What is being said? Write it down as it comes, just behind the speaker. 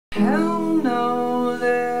Hell no,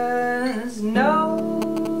 there's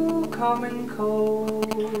no common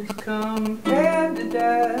cold compared to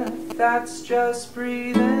death. That's just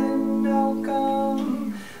breathing. No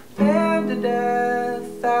compared to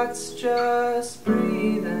death. That's just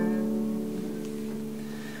breathing.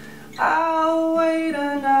 I'll wait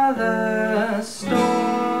another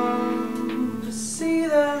storm to see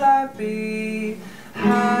the light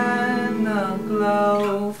behind the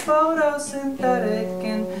glow. Photosynthetic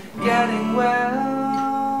and getting well.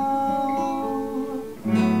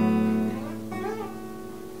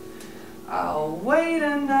 I'll wait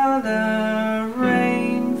another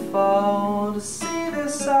rainfall to see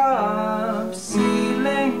this up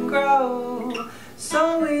ceiling grow,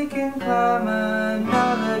 so we can climb